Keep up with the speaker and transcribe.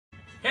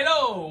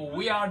Hello,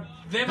 we are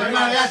the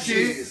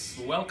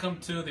Mariachis. Welcome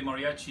to the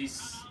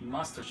Mariachis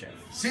MasterChef.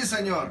 Sí,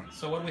 señor.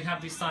 So what we have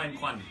this time,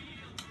 Juan?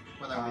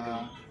 What are we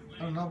doing?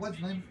 I don't know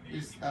what name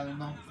is. I don't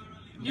know.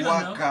 You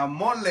don't know?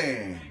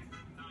 Guacamole.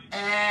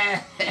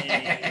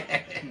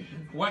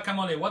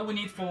 Guacamole. What we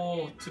need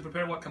to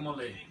prepare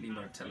guacamole,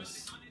 Limber? Tell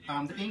us.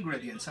 The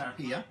ingredients are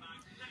here.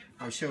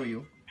 I'll show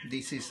you.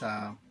 This is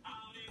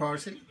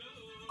parsley.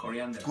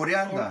 Coriander.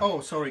 Coriander. Oh,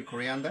 sorry,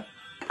 coriander.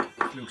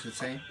 It looks the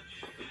same.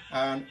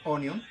 And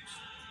onions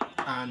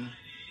and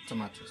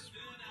tomatoes.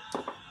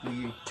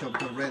 We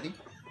chopped already.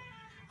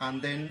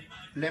 And then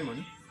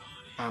lemon,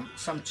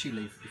 some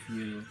chili if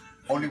you.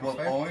 Olive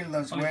oil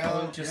as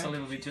well. Just a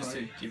little bit, just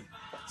to keep.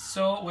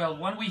 So, well,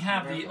 when we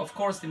have of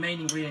course, the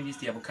main ingredient is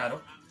the avocado,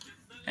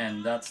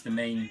 and that's the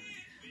main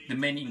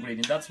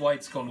ingredient. That's why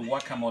it's called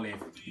guacamole,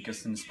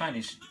 because in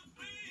Spanish,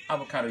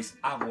 avocado is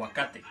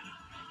aguacate.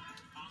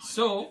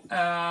 So,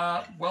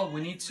 well,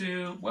 we need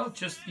to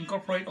just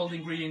incorporate all the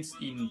ingredients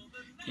in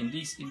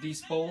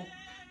this bowl.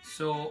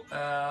 So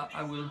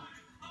I will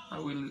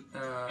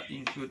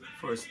include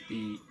first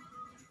the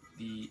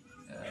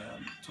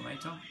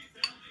tomato.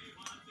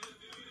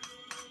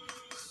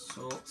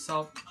 So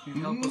Sal, you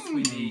help us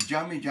with the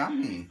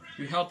yummy.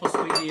 You help us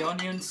with the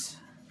onions.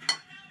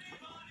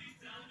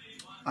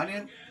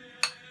 Onion.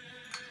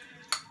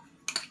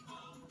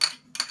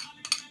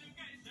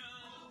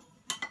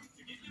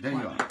 There you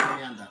are.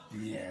 Coriander.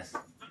 Yes.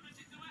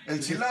 El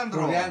cilantro.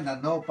 Coriander,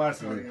 no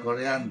parsley,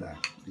 coriander.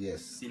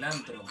 Yes.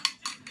 Cilantro.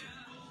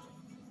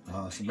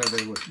 Oh, it's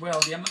very good. Well,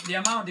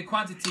 the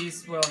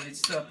quantities, well,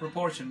 it's a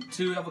proportion.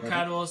 2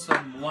 avocados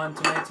and 1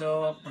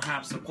 tomato,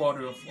 perhaps a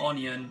quarter of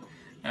onion,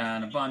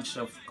 and a bunch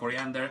of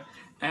coriander.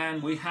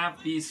 And we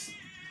have this,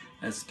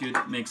 as good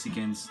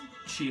Mexicans,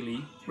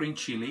 chili, green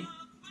chili.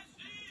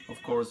 Of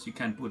course, you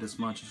can put as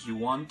much as you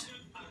want.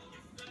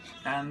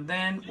 And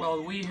then, well,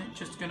 we're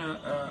just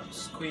gonna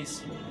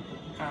squeeze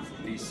half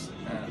of this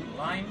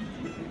lime.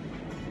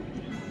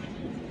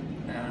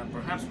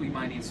 Perhaps we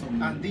might need some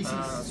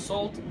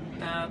salt,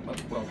 but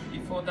well,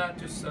 before that,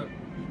 just a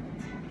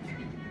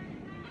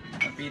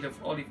bit of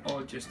olive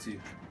oil just to.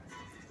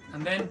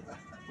 And then,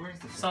 where's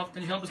the salt?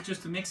 Can you help us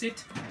just to mix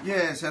it?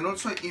 Yes, and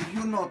also if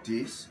you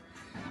notice,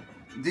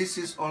 this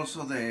is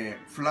also the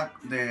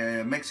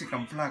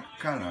Mexican flag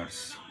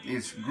colors.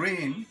 It's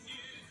green,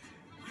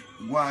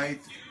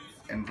 white,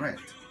 and red.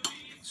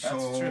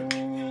 That's true.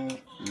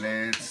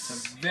 Let's.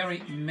 It's a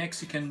very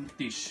Mexican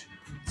dish.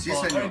 Sí,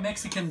 or señor. very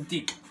Mexican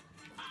dip.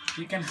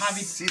 You can have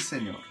it. Sí,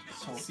 señor.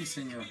 Sí,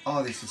 señor.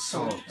 Oh, this is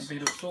salt. A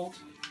bit of salt.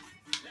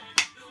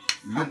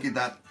 Look at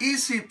that.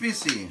 Easy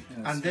peasy.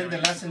 Yes, And then the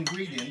last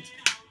ingredient,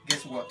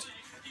 guess what?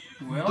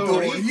 Well,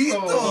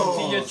 Doritos.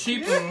 tortilla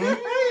chips.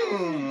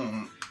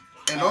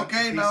 And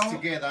okay, now.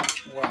 Together,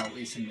 wow,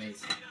 it's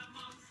amazing.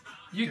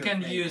 You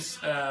can use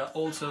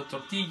also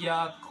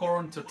tortilla,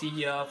 corn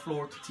tortilla,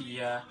 flour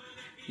tortilla.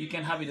 You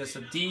can have it as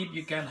a dip.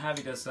 You can have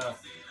it as a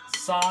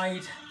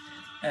side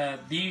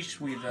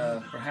dish with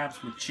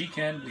perhaps with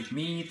chicken, with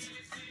meat,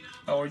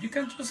 or you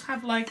can just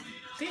have like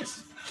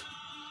this.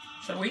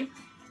 Shall we?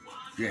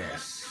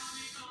 Yes.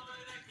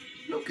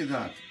 Look at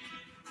that.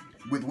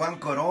 With 1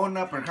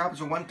 Corona,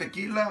 perhaps 1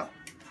 tequila,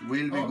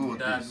 will be good.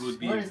 That would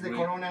be. Where is the great.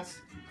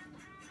 Coronas?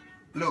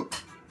 Look.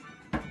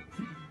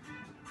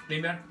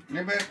 Limber?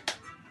 Remember?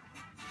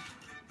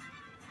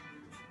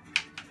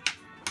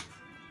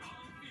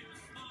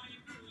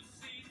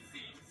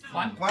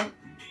 Juan?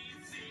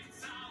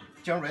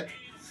 John Red.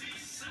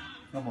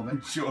 No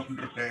moment.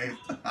 John Red.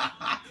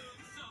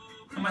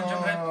 Come on,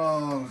 John Red.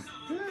 Oh.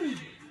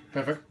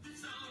 Perfect.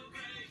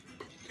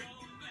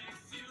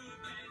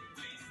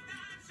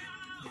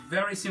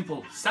 Very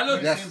simple.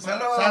 Salud! Yes.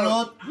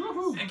 Salud.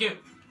 Salud. Thank you.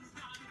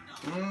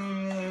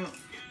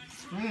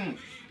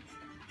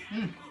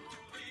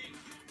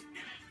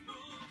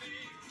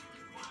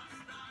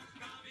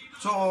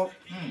 So,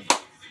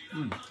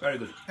 Very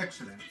good.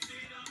 Excellent.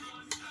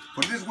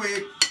 for this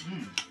week,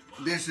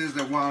 this is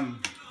the one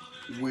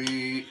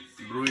we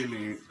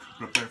really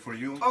prepared for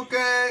you.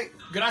 Okay.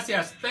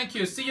 Gracias. Thank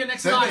you. See you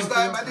next See you time. next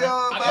time.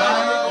 Adios.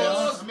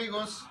 Adios. Bye.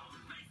 Amigos.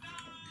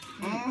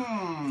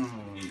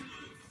 Mm.